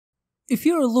If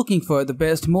you're looking for the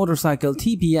best motorcycle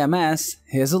TPMS,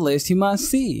 here's a list you must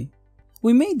see.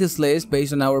 We made this list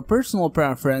based on our personal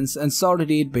preference and sorted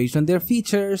it based on their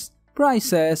features,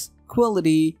 prices,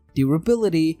 quality,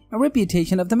 durability, and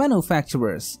reputation of the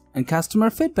manufacturers, and customer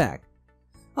feedback.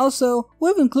 Also,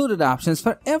 we've included options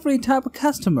for every type of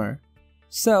customer.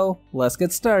 So, let's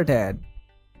get started.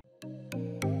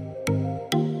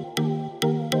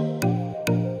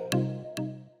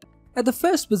 At the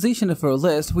first position of our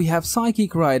list, we have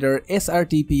SYKIK Rider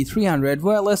SRTP 300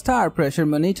 wireless tire pressure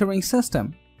monitoring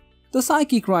system. The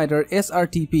SYKIK Rider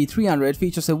SRTP 300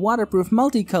 features a waterproof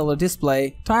multicolor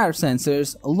display, tire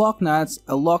sensors, lock nuts,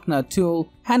 a lock nut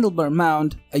tool, handlebar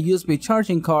mount, a USB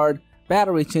charging card,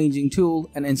 battery changing tool,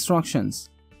 and instructions.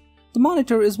 The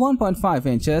monitor is 1.5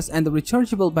 inches and the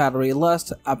rechargeable battery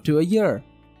lasts up to a year.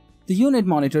 The unit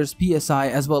monitors PSI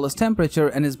as well as temperature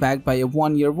and is backed by a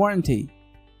 1-year warranty.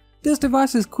 This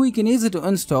device is quick and easy to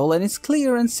install and is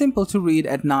clear and simple to read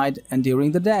at night and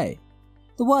during the day.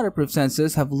 The waterproof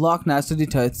sensors have lock nuts to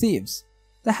deter thieves.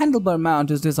 The handlebar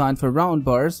mount is designed for round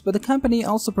bars, but the company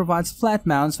also provides flat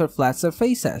mounts for flat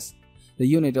surfaces. The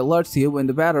unit alerts you when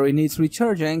the battery needs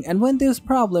recharging, and when there's a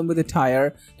problem with the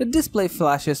tire, the display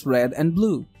flashes red and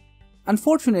blue.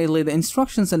 Unfortunately, the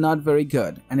instructions are not very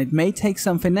good, and it may take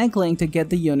some finagling to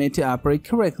get the unit to operate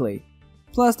correctly.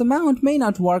 Plus, the mount may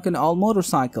not work on all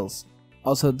motorcycles.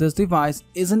 Also, this device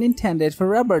isn't intended for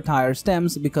rubber tire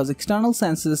stems because external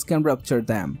sensors can rupture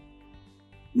them.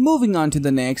 Moving on to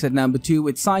the next at number 2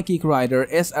 with SYKIK Rider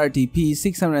SRTP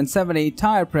 670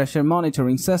 tire pressure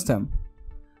monitoring system.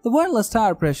 The wireless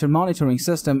tire pressure monitoring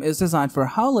system is designed for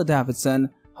Harley-Davidson,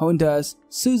 Hondas,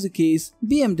 Suzuki's,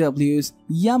 BMWs,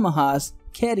 Yamahas,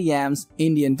 KTM's,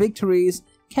 Indian Victories,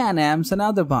 Can-Am's, and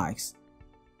other bikes.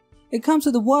 It comes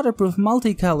with a waterproof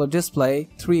multicolor display,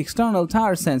 3 external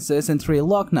tire sensors and 3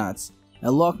 lock nuts, a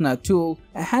lock nut tool,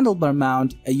 a handlebar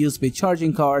mount, a USB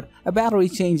charging card, a battery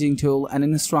changing tool, and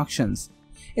instructions.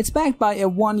 It's backed by a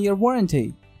 1-year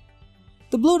warranty.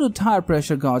 The Bluetooth tire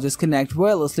pressure gauges connect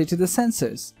wirelessly to the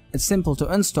sensors. It's simple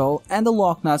to install and the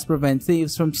lock nuts prevent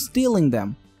thieves from stealing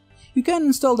them. You can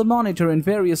install the monitor in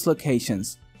various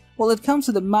locations. While it comes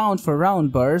with a mount for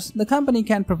round bars, the company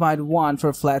can provide one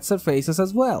for flat surfaces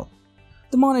as well.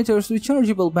 The monitor's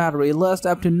rechargeable battery lasts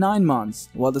up to 9 months,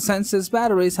 while the sensor's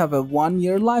batteries have a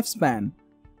 1-year lifespan.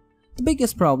 The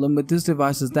biggest problem with this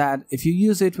device is that if you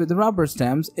use it with rubber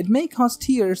stems, it may cause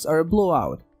tears or a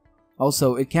blowout.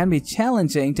 Also, it can be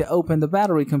challenging to open the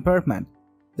battery compartment.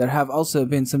 There have also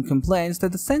been some complaints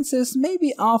that the sensors may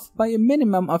be off by a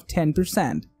minimum of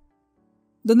 10%.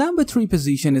 The number 3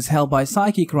 position is held by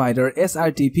SYKIK Rider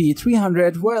SRTP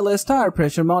 300 wireless tire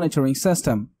pressure monitoring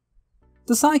system.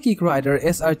 The SYKIK Rider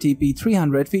SRTP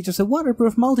 300 features a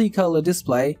waterproof multicolor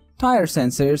display, tire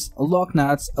sensors, lock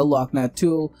nuts, a lock nut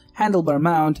tool, handlebar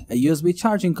mount, a USB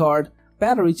charging card,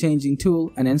 battery changing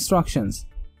tool, and instructions.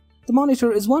 The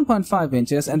monitor is 1.5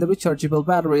 inches and the rechargeable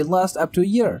battery lasts up to a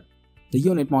year. The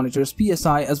unit monitors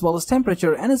PSI as well as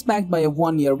temperature and is backed by a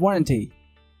 1-year warranty.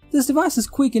 This device is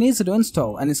quick and easy to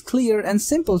install and is clear and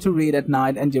simple to read at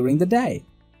night and during the day.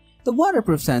 The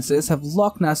waterproof sensors have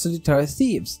lock nuts to deter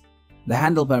thieves. The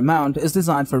handlebar mount is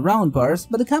designed for round bars,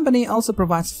 but the company also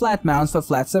provides flat mounts for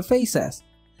flat surfaces.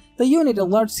 The unit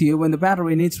alerts you when the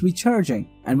battery needs recharging,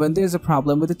 and when there's a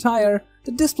problem with the tire,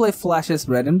 the display flashes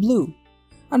red and blue.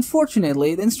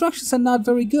 Unfortunately, the instructions are not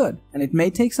very good, and it may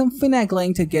take some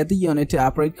finagling to get the unit to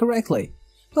operate correctly.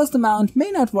 Plus, the mount may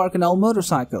not work on all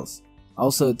motorcycles.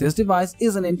 Also, this device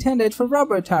isn't intended for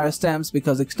rubber tire stems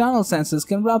because external sensors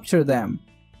can rupture them.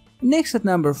 Next at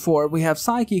number 4, we have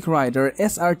SYKIK Rider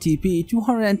SRTP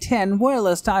 210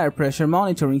 wireless tire pressure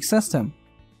monitoring system.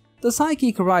 The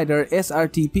SYKIK Rider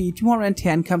SRTP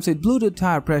 210 comes with Bluetooth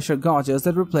tire pressure gauges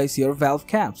that replace your valve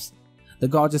caps. The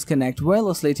gauges connect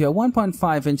wirelessly to a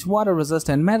 1.5-inch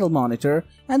water-resistant metal monitor,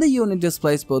 and the unit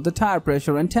displays both the tire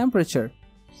pressure and temperature.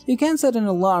 You can set an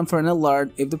alarm for an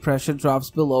alert if the pressure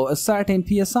drops below a certain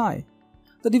PSI.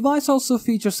 The device also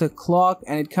features a clock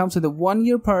and it comes with a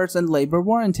 1-year parts and labor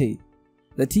warranty.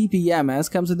 The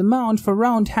TPMS comes with a mount for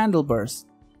round handlebars.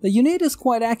 The unit is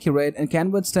quite accurate and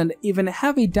can withstand even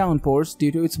heavy downpours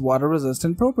due to its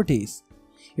water-resistant properties.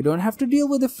 You don't have to deal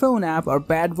with a phone app or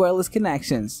bad wireless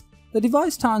connections. The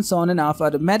device turns on and off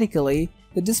automatically,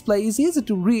 the display is easy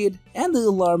to read, and the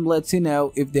alarm lets you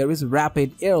know if there is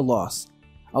rapid air loss.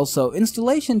 Also,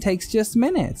 installation takes just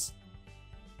minutes.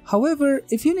 However,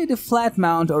 if you need a flat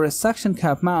mount or a suction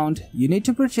cup mount, you need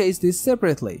to purchase these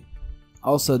separately.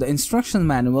 Also, the instruction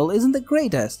manual isn't the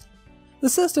greatest. The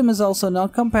system is also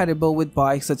not compatible with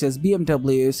bikes such as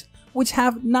BMWs, which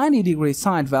have 90-degree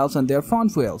side valves on their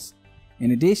front wheels. In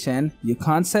addition, you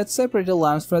can't set separate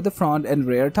alarms for the front and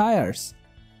rear tires.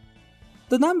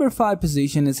 The number 5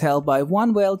 position is held by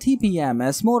Onewell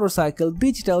TPMS Motorcycle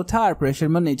Digital Tire Pressure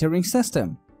Monitoring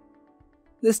System.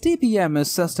 This TPMS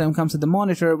system comes with a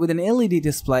monitor with an LED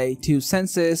display, 2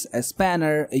 sensors, a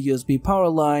spanner, a USB power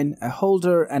line, a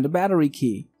holder, and a battery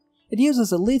key. It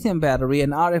uses a lithium battery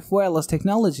and RF wireless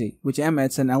technology, which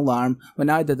emits an alarm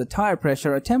when either the tire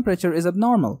pressure or temperature is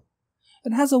abnormal.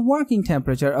 It has a working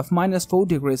temperature of -4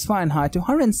 degrees Fahrenheit to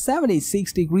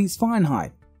 176 degrees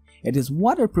Fahrenheit. It is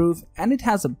waterproof and it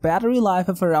has a battery life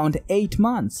of around 8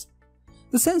 months.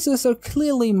 The sensors are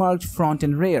clearly marked front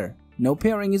and rear. No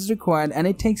pairing is required and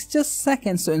it takes just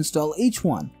seconds to install each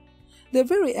one. They are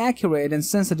very accurate and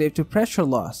sensitive to pressure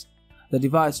loss. The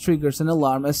device triggers an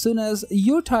alarm as soon as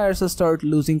your tires start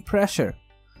losing pressure.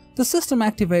 The system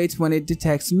activates when it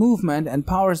detects movement and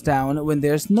powers down when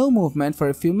there's no movement for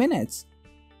a few minutes.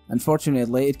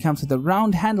 Unfortunately, it comes with a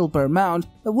round handlebar mount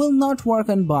that will not work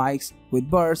on bikes with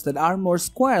bars that are more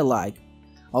square-like.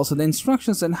 Also, the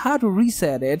instructions on how to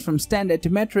reset it from standard to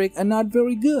metric are not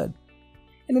very good.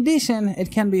 In addition,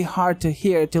 it can be hard to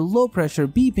hear the low-pressure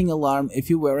beeping alarm if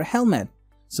you wear a helmet,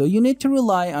 so you need to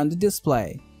rely on the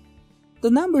display.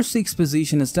 The number 6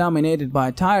 position is dominated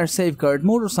by Tire Safeguard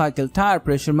Motorcycle Tire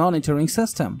Pressure Monitoring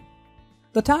System.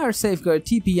 The Tire Safeguard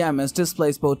TPMS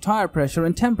displays both tire pressure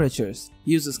and temperatures.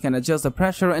 Users can adjust the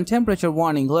pressure and temperature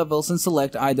warning levels and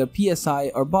select either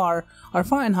PSI or bar or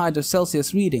Fahrenheit or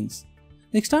Celsius readings.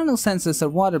 The external sensors are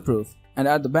waterproof and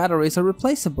the batteries are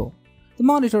replaceable. The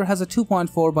monitor has a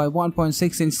 2.4 by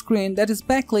 1.6 inch screen that is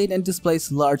backlit and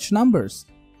displays large numbers.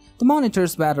 The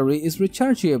monitor's battery is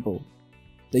rechargeable.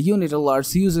 The unit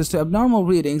alerts users to abnormal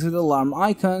readings with alarm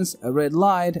icons, a red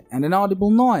light, and an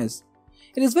audible noise.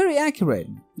 It is very accurate.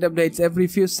 It updates every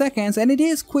few seconds and it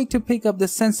is quick to pick up the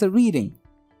sensor reading.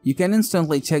 You can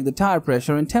instantly check the tire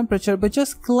pressure and temperature by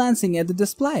just glancing at the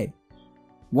display.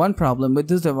 One problem with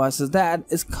this device that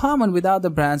is common with other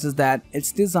brands is that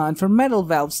it's designed for metal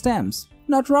valve stems,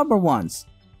 not rubber ones.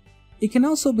 It can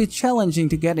also be challenging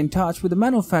to get in touch with the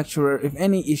manufacturer if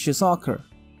any issues occur.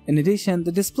 In addition,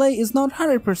 the display is not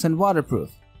 100%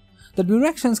 waterproof. The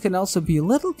directions can also be a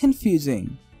little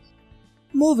confusing.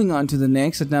 Moving on to the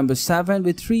next at number 7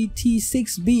 with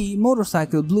 3T6B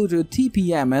Motorcycle Bluetooth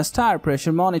TPMS Tire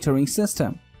Pressure Monitoring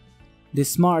System. This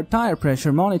smart tire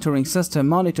pressure monitoring system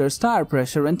monitors tire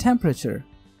pressure and temperature.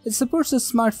 It supports a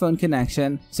smartphone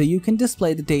connection so you can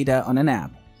display the data on an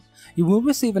app. You will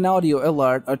receive an audio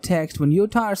alert or text when your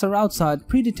tires are outside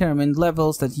predetermined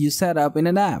levels that you set up in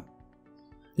an app.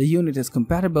 The unit is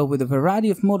compatible with a variety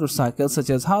of motorcycles such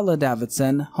as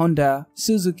Harley-Davidson, Honda,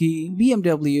 Suzuki,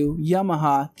 BMW,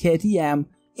 Yamaha, KTM,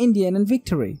 Indian and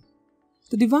Victory.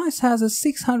 The device has a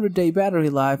 600-day battery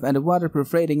life and a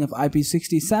waterproof rating of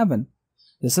IP67.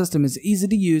 The system is easy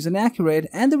to use and accurate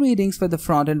and the readings for the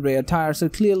front and rear tires are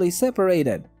clearly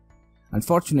separated.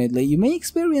 Unfortunately, you may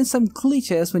experience some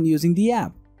glitches when using the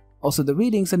app. Also, the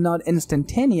readings are not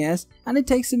instantaneous and it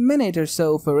takes a minute or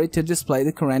so for it to display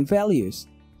the current values.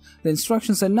 The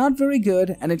instructions are not very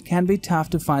good and it can be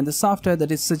tough to find the software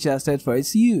that is suggested for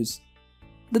its use.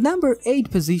 The number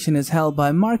 8 position is held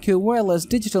by Mercu Wireless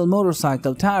Digital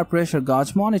Motorcycle Tire Pressure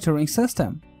Gauge Monitoring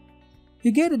System.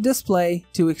 You get a display,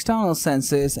 2 external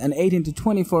sensors, an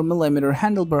 18-24mm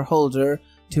handlebar holder,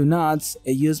 2 nuts,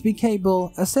 a USB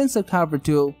cable, a sensor cover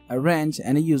tool, a wrench,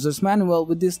 and a user's manual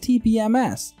with this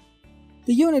TPMS.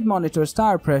 The unit monitors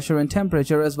tire pressure and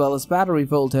temperature as well as battery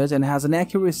voltage and has an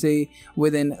accuracy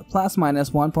within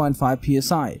 ±1.5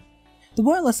 psi. The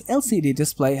wireless LCD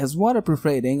display has waterproof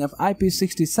rating of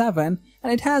IP67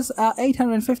 and it has a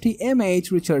 850 mAh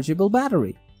rechargeable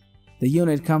battery. The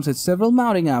unit comes with several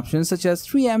mounting options such as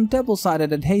 3M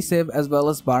double-sided adhesive as well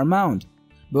as bar mount,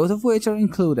 both of which are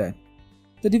included.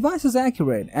 The device is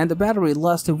accurate and the battery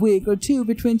lasts a week or 2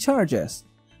 between charges.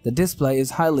 The display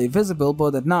is highly visible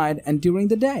both at night and during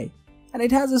the day, and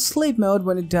it has a sleep mode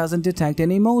when it doesn't detect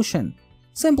any motion.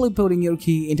 Simply putting your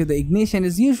key into the ignition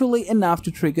is usually enough to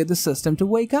trigger the system to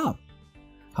wake up.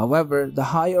 However, the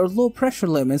high or low pressure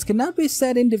limits cannot be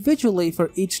set individually for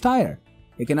each tire.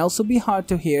 It can also be hard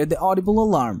to hear the audible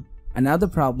alarm. Another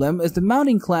problem is the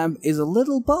mounting clamp is a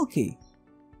little bulky.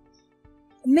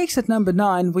 Next at number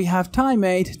 9 we have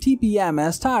Tymate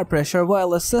TPMS Tire Pressure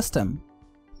Wireless System.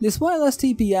 This wireless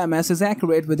TPMS is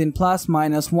accurate within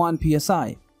 ±1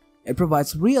 psi. It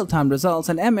provides real-time results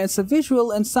and emits a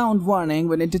visual and sound warning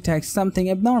when it detects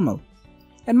something abnormal.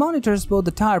 It monitors both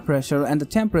the tire pressure and the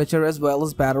temperature as well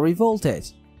as battery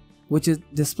voltage, which it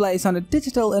displays on a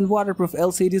digital and waterproof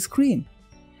LCD screen.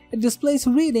 It displays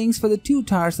readings for the two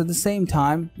tires at the same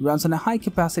time, runs on a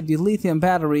high-capacity lithium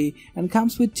battery, and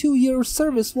comes with 2-year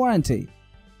service warranty.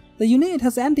 The unit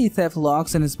has anti-theft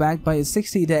locks and is backed by a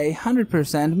 60-day,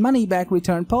 100% money-back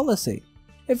return policy.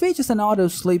 It features an auto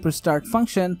sleeper start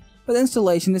function, but the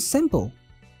installation is simple.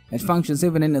 It functions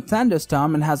even in a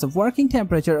thunderstorm and has a working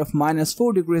temperature of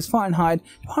 -4 degrees Fahrenheit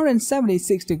to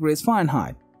 176 degrees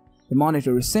Fahrenheit. The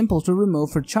monitor is simple to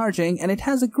remove for charging and it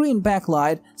has a green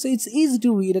backlight, so it's easy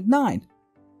to read at night.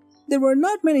 There were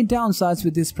not many downsides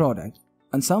with this product.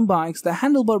 On some bikes, the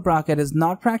handlebar bracket is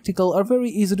not practical or very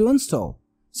easy to install,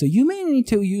 so you may need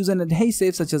to use an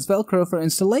adhesive such as Velcro for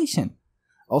installation.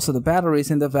 Also, the batteries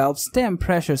in the valve stem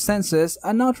pressure sensors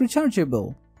are not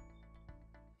rechargeable.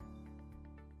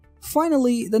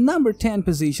 Finally, the number 10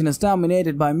 position is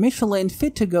dominated by Michelin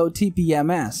Fit2Go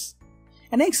TPMS.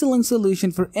 An excellent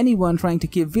solution for anyone trying to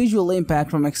keep visual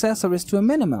impact from accessories to a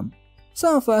minimum.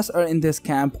 Some of us are in this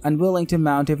camp, unwilling to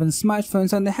mount even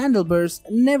smartphones on the handlebars,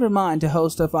 never mind a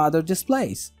host of other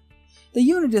displays. The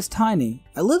unit is tiny,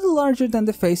 a little larger than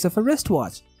the face of a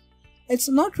wristwatch. It's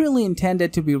not really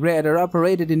intended to be read or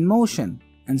operated in motion.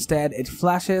 Instead, it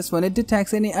flashes when it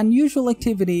detects any unusual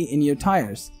activity in your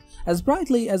tires, as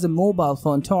brightly as a mobile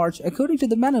phone torch according to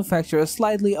the manufacturer's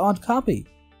slightly odd copy.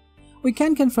 We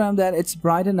can confirm that it's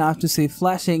bright enough to see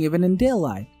flashing even in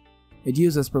daylight. It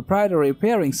uses proprietary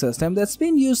pairing system that's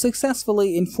been used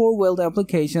successfully in four-wheeled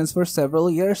applications for several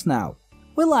years now.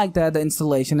 We like that the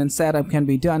installation and setup can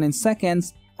be done in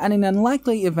seconds, and in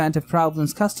unlikely event of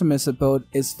problems, customer support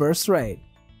is first rate.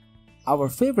 Our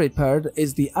favorite part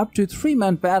is the up to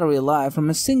 3-month battery life from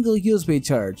a single USB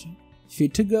charge.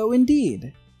 Fit to go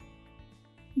indeed.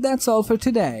 That's all for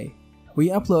today. We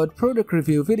upload product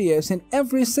review videos in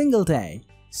every single day,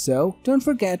 so don't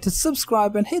forget to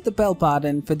subscribe and hit the bell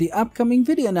button for the upcoming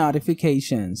video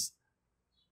notifications.